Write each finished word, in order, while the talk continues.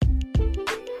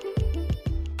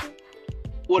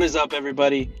What is up,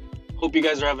 everybody? Hope you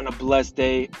guys are having a blessed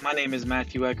day. My name is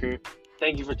Matthew Ecker.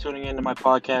 Thank you for tuning in to my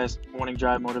podcast, Morning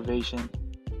Drive Motivation.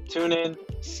 Tune in,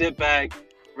 sit back,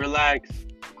 relax,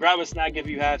 grab a snack if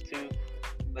you have to.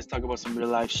 Let's talk about some real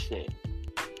life shit.